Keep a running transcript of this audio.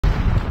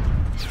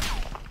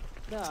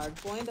The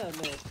hardpoint are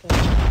there.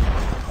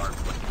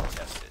 Hardpoint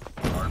contested.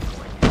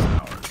 Hardpoint is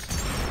ours.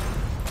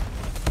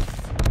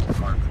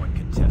 Hardpoint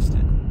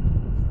contested.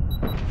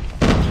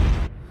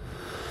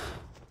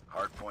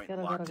 Hardpoint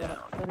locked down.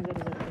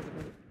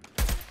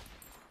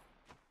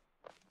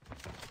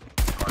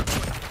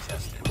 Hardpoint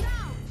contested.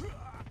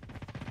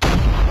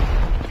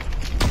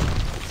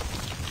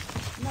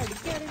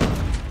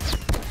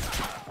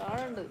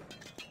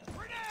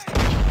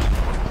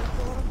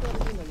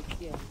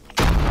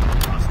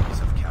 Hostiles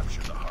have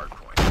captured the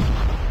hardpoint.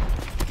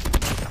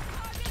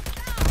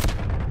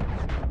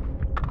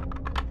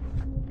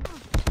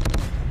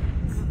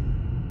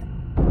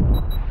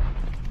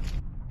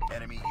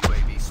 Enemy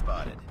UAV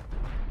spotted.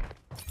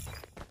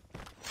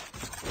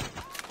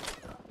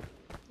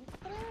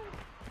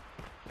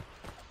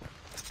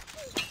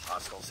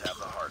 Hostiles have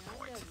the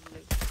hardpoint.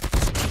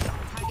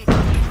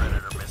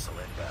 Predator missile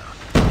inbound.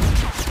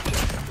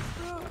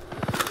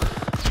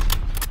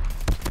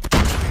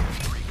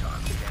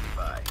 Recon standing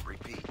by.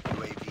 Repeat.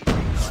 UAV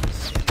recon is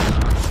standing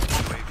by.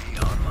 UAV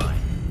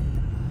online.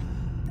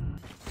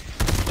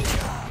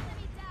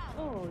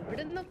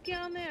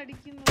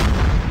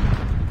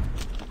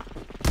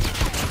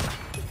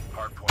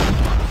 Hardpoint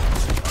locked.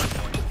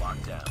 Hardpoint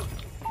locked down.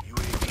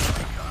 UAV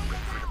recon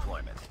ready for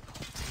deployment.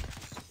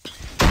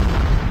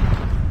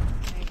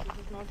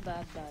 This is not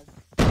that bad.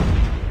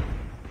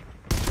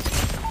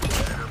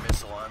 Predator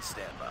missile on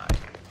standby.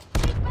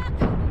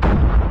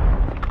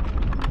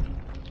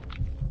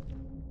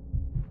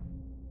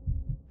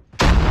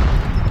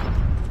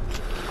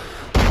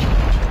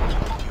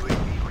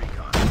 UAV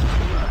recon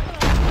standing by.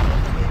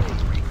 UAV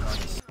recon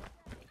is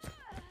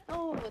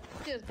Oh, just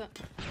taking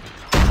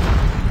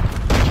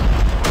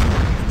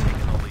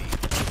the lead.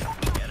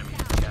 Enemy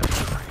has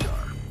captured the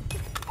radar.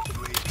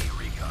 UAV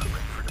recon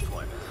ready for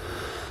deployment.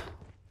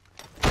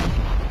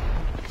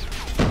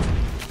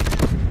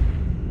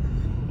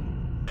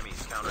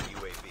 Enemies counter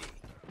UAV.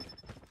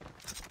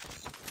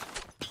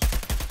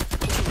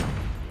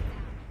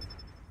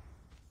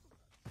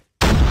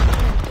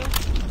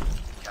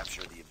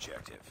 Capture the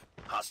objective.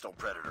 Hostile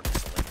predator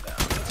missile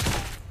inbound.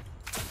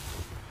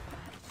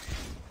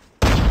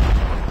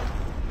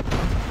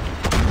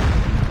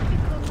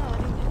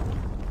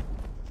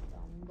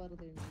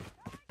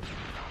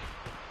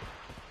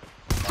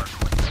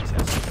 Hardpoint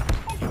contested.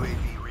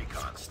 UAV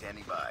recon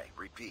standing by.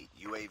 Repeat.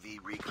 UAV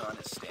recon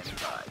is standing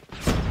by.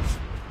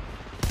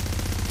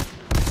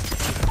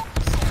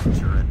 SAM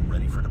turret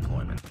ready for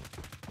deployment.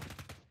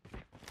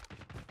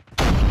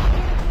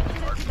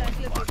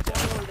 Hardpoint locked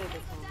down.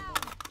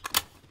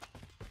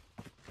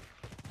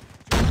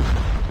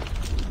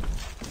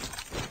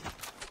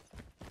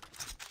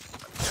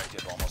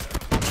 Objective almost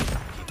complete.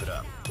 Keep it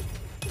up.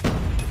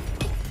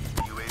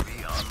 UAV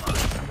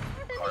online.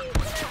 Hardpoint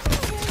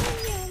contested.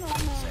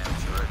 SAM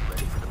turret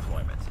ready for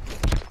deployment.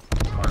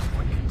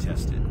 Hardpoint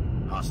contested.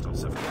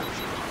 Hostiles have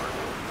captured the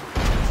hardpoint.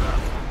 Heads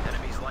up.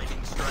 Enemy's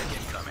lightning strike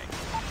incoming.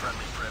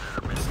 Friendly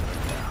predator missile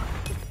inbound.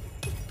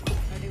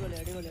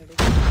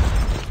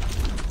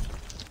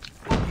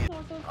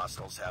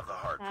 Hostiles have the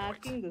hardpoint.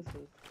 hacking this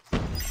is.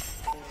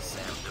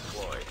 SAM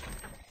deployed.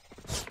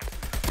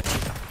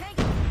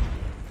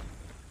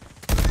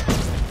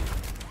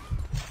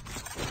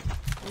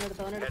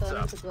 Heads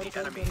up. The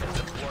enemy has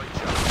deployed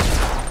chopper.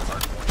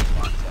 Hardpoint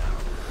locked down.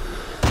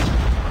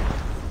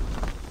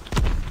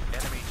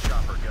 Enemy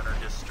chopper gunner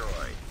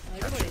destroyed.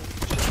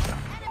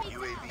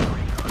 UAV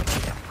recon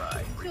standing by.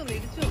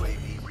 Repeat,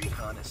 UAV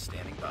recon is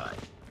standing by.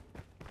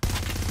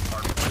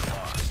 Hardpoint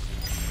lost.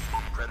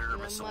 Predator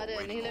missile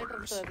awaiting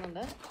orders.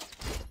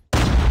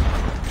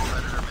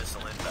 Predator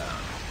missile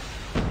inbound.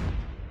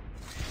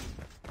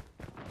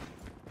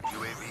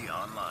 UAV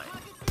online.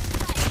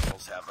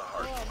 Hostiles have the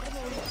hardpoint.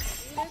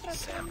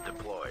 SAM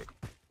deployed.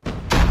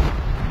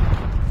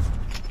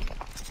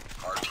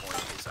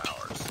 Hardpoint is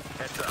ours.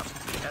 Heads up.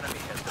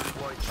 Enemy has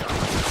deployed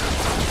chopper.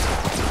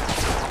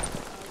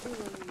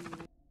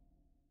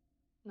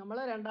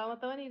 നമ്മളെ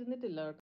രണ്ടാമത്തവൻ ഇരുന്നിട്ടില്ല.